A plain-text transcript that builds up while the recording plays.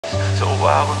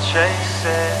I will chase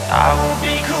it. I will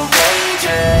be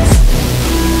courageous.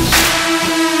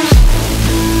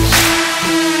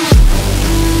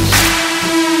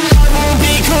 I will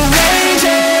be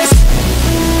courageous.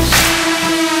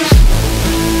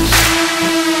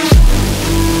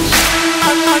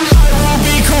 I will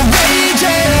be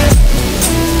courageous.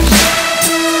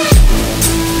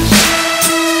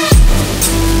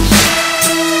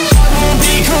 I will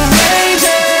be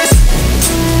courageous.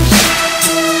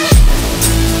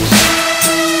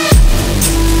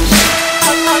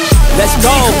 Let's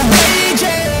go.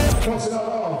 Crossing out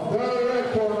off, the red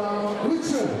corner,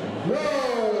 Richard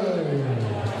Lloyd.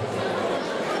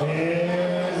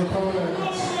 Here's the opponent.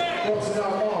 Crossing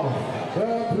out off, the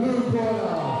blue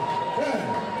corner,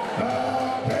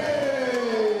 Mackay.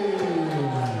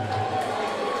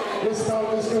 This time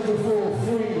is scheduled for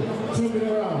 3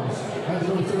 2-minute rounds. And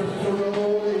goes to the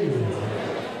Lloyd.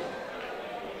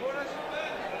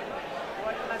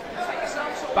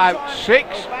 Bout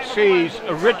 6 sees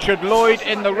Richard Lloyd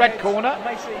in the red corner,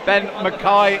 then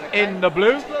Mackay in the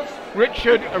blue.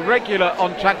 Richard, a regular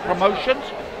on Tank Promotions.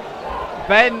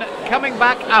 Ben coming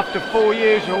back after 4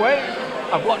 years away.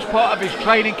 I've watched part of his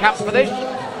training camp for this.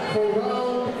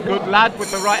 Good lad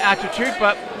with the right attitude,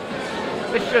 but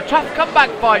this is a tough comeback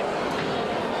fight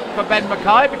for Ben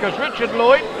Mackay because Richard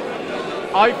Lloyd,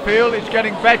 I feel, is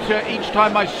getting better each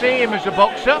time I see him as a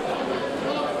boxer.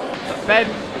 But Ben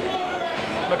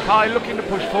Mackay looking to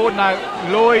push forward now.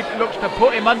 Lloyd looks to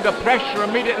put him under pressure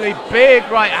immediately. Big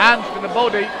right hands to the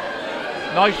body.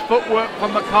 Nice footwork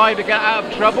from Mackay to get out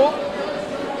of trouble.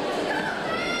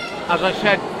 As I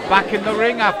said, back in the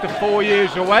ring after 4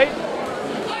 years away.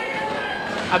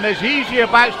 And there's easier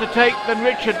bouts to take than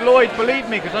Richard Lloyd, believe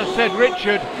me, because I said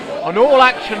Richard, an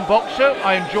all-action boxer,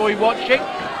 I enjoy watching.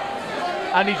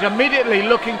 And he's immediately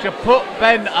looking to put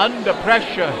Ben under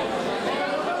pressure.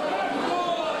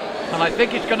 And I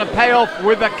think it's going to pay off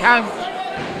with a count.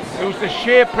 It was the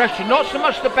sheer pressure, not so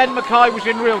much that Ben Mackay was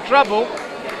in real trouble,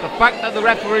 the fact that the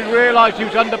referee realised he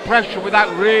was under pressure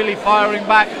without really firing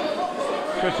back.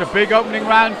 So it's a big opening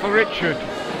round for Richard.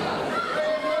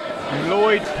 And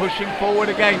Lloyd pushing forward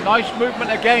again. Nice movement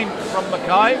again from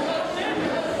Mackay.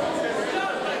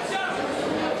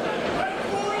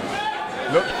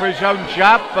 Looks for his own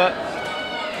jab, but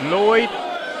Lloyd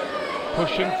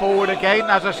pushing forward again.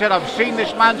 As I said, I've seen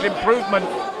this man's improvement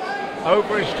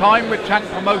over his time with Tank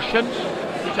Promotions.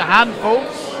 He's a handful.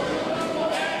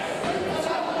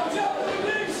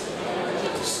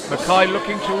 Mackay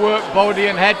looking to work body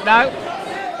and head now.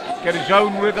 Get his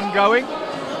own rhythm going.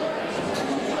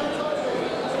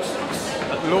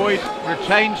 But Lloyd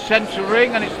retains centre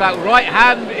ring, and it's that right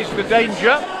hand is the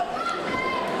danger.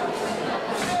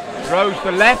 Throws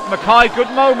the left. Mackay,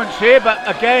 good moments here, but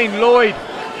again Lloyd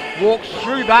walks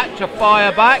through that to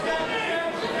fire back.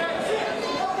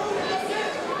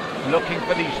 Looking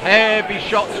for these heavy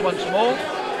shots once more.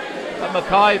 But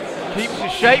Mackay keeps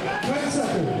his shape.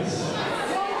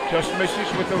 Just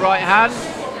misses with the right hand.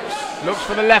 Looks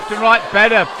for the left and right.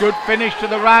 Better. Good finish to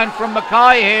the round from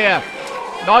Mackay here.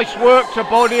 Nice work to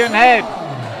body and head.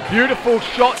 Beautiful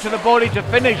shot to the body to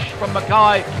finish from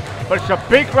Mackay. But it's a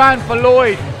big round for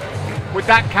Lloyd with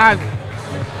that count.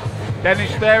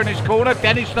 Dennis there in his corner,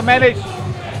 Dennis the Menace.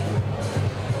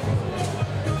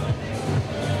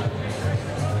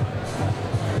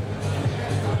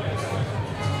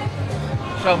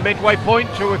 So midway point,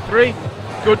 2 or 3.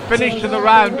 Good finish to the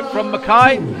round from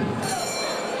Mackay.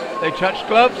 They touch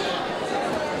gloves.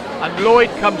 And Lloyd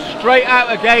comes straight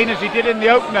out again as he did in the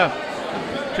opener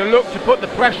to look to put the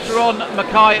pressure on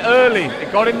Mackay early.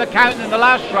 It got him the count in the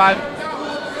last round,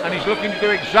 and he's looking to do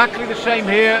exactly the same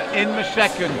here in the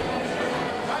second.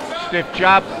 Stiff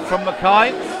jab from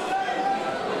Mackay.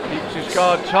 Keeps his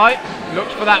guard tight.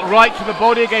 Looks for that right to the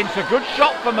body again. It's a good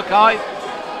shot for Mackay.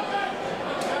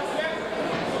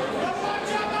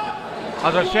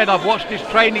 As I said, I've watched his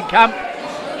training camp.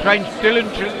 Trains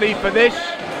diligently for this.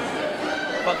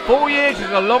 But 4 years is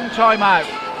a long time out.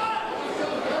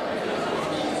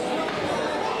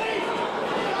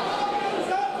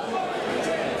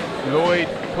 Lloyd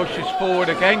pushes forward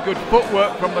again. Good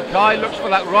footwork from Mackay. Looks for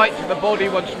that right to the body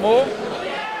once more.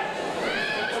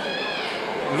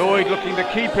 Lloyd looking to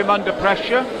keep him under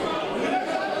pressure.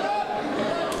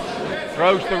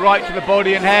 Throws the right to the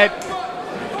body and head.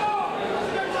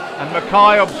 And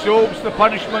Mackay absorbs the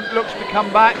punishment. Looks to come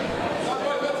back.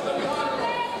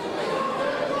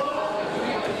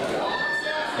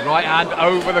 Right hand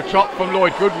over the top from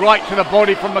Lloyd. Good right to the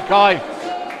body from Mackay.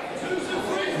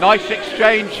 Nice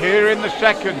exchange here in the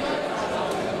second.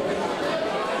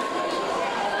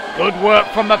 Good work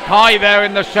from Mackay there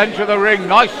in the centre of the ring.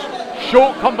 Nice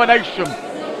short combination.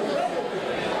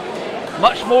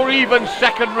 Much more even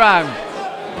second round.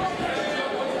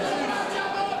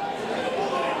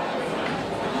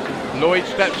 Lloyd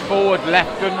steps forward,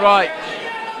 left and right.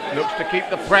 Looks to keep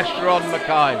the pressure on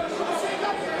Mackay.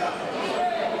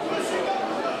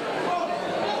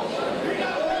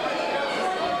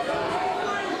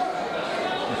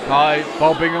 Mackay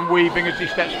bobbing and weaving as he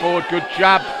steps forward. Good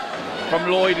jab from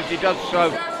Lloyd as he does so.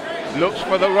 Looks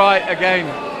for the right again.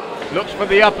 Looks for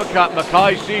the uppercut.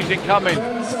 Mackay sees it coming.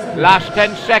 Last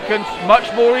 10 seconds.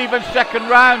 Much more even second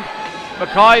round.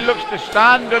 Mackay looks to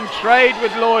stand and trade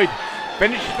with Lloyd.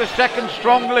 Finishes the second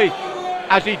strongly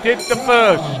as he did the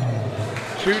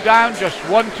first. 2 down, just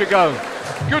 1 to go.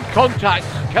 Good contact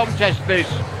contest this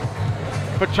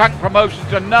for Tank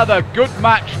Promotions. Another good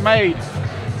match made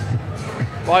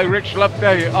by Rich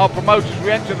Loveday. Our promoters,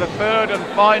 we enter the third and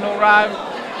final round.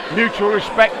 Mutual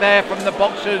respect there from the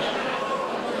boxers.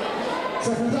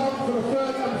 Second round for the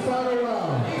third and final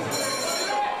round.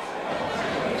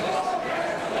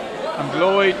 And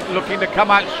Lloyd looking to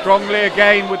come out strongly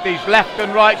again with these left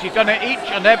and rights. He's done it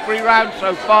each and every round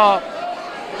so far.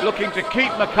 Looking to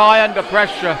keep Mackay under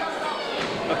pressure.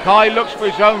 Mackay looks for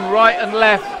his own right and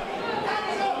left.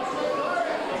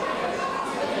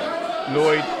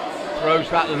 Lloyd throws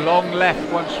that long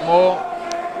left once more.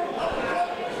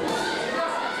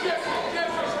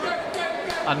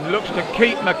 And looks to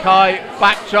keep Mackay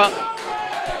backed up.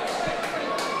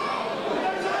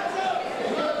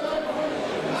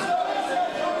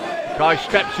 Mackay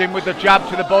steps in with the jab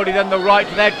to the body, then the right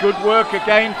to there. Good work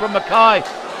again from Mackay.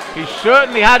 He's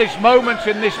certainly had his moments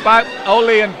in this bout.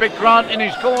 Ollie and Big Grant in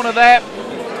his corner there,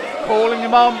 calling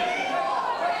him on.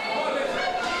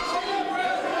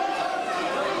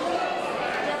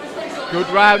 Good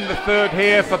round, the third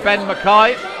here for Ben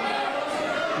Mackay.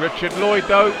 Richard Lloyd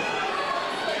though,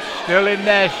 still in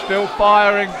there, still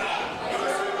firing.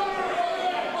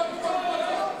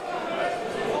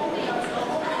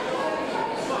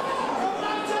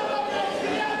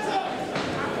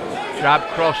 Jab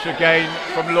cross again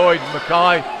from Lloyd.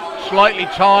 Mackay slightly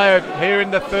tired here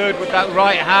in the third with that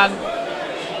right hand.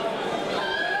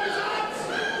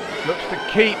 Looks to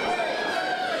keep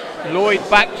Lloyd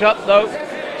backed up though.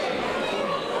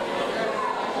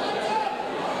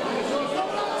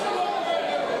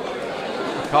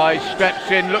 Mackay steps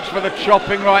in, looks for the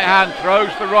chopping right hand, throws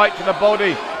the right to the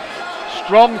body.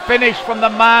 Strong finish from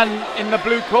the man in the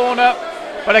blue corner,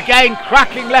 but again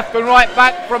cracking left and right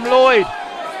back from Lloyd.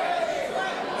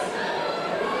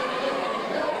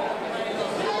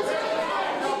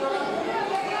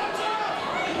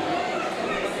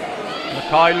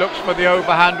 Mackay looks for the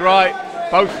overhand right.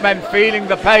 Both men feeling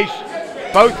the pace,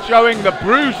 both showing the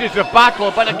bruises of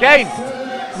battle, but again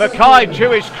Mackay,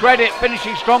 to his credit,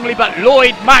 finishing strongly, but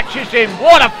Lloyd matches him.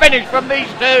 What a finish from these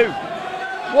two.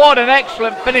 What an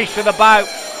excellent finish to the bout.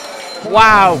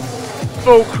 Wow,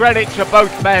 full credit to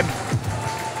both men.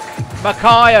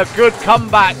 Mackay, a good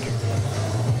comeback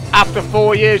after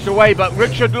 4 years away, but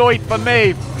Richard Lloyd for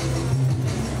me,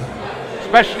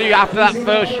 especially after that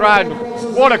first round,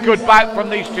 what a good bout from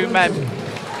these two men.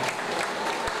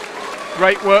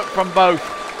 Great work from both.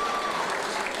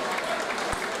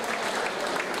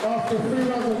 After 3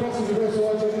 rounds of boxing, we go to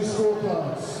our judges'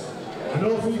 scorecards. And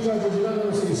all 3 judges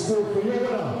unanimously scored for your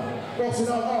winner. Boxing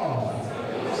out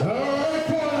of third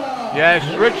corner. Yes,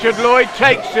 Richard Lloyd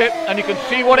takes it, and you can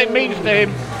see what it means to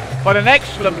him. But an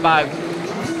excellent bout.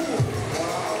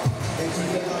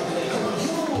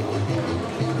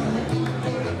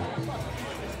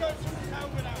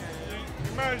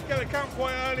 You managed to get the count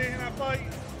quite early in that fight.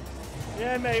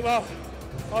 Yeah, mate, well,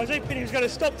 I was hoping he was going to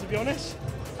stop, to be honest.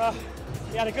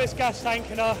 He had a good gas tank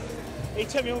and he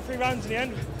took me all 3 rounds in the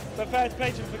end, but fair to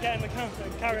play to him for getting the count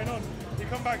and carrying on. You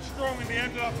come back strong in the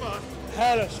end of that first.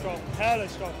 Hella strong, hella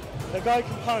strong. The guy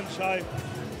can punch, so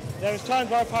there was times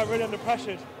where I felt really under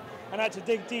pressure and I had to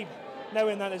dig deep,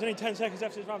 knowing that there's only 10 seconds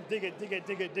after this round. Dig it, dig it,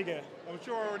 dig it, dig it. I'm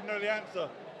sure I already know the answer.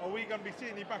 Are we going to be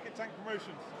seeing you back at Tank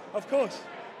Promotions? Of course,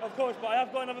 but I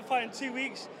have got another fight in 2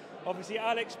 weeks. Obviously,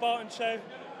 Alex Spartan show,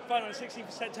 fight on the 16th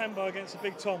of September against the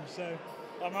Big Tom, so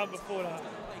I'm out before that.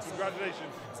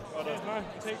 Congratulations. Well done. Cheers, man.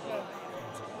 Take care.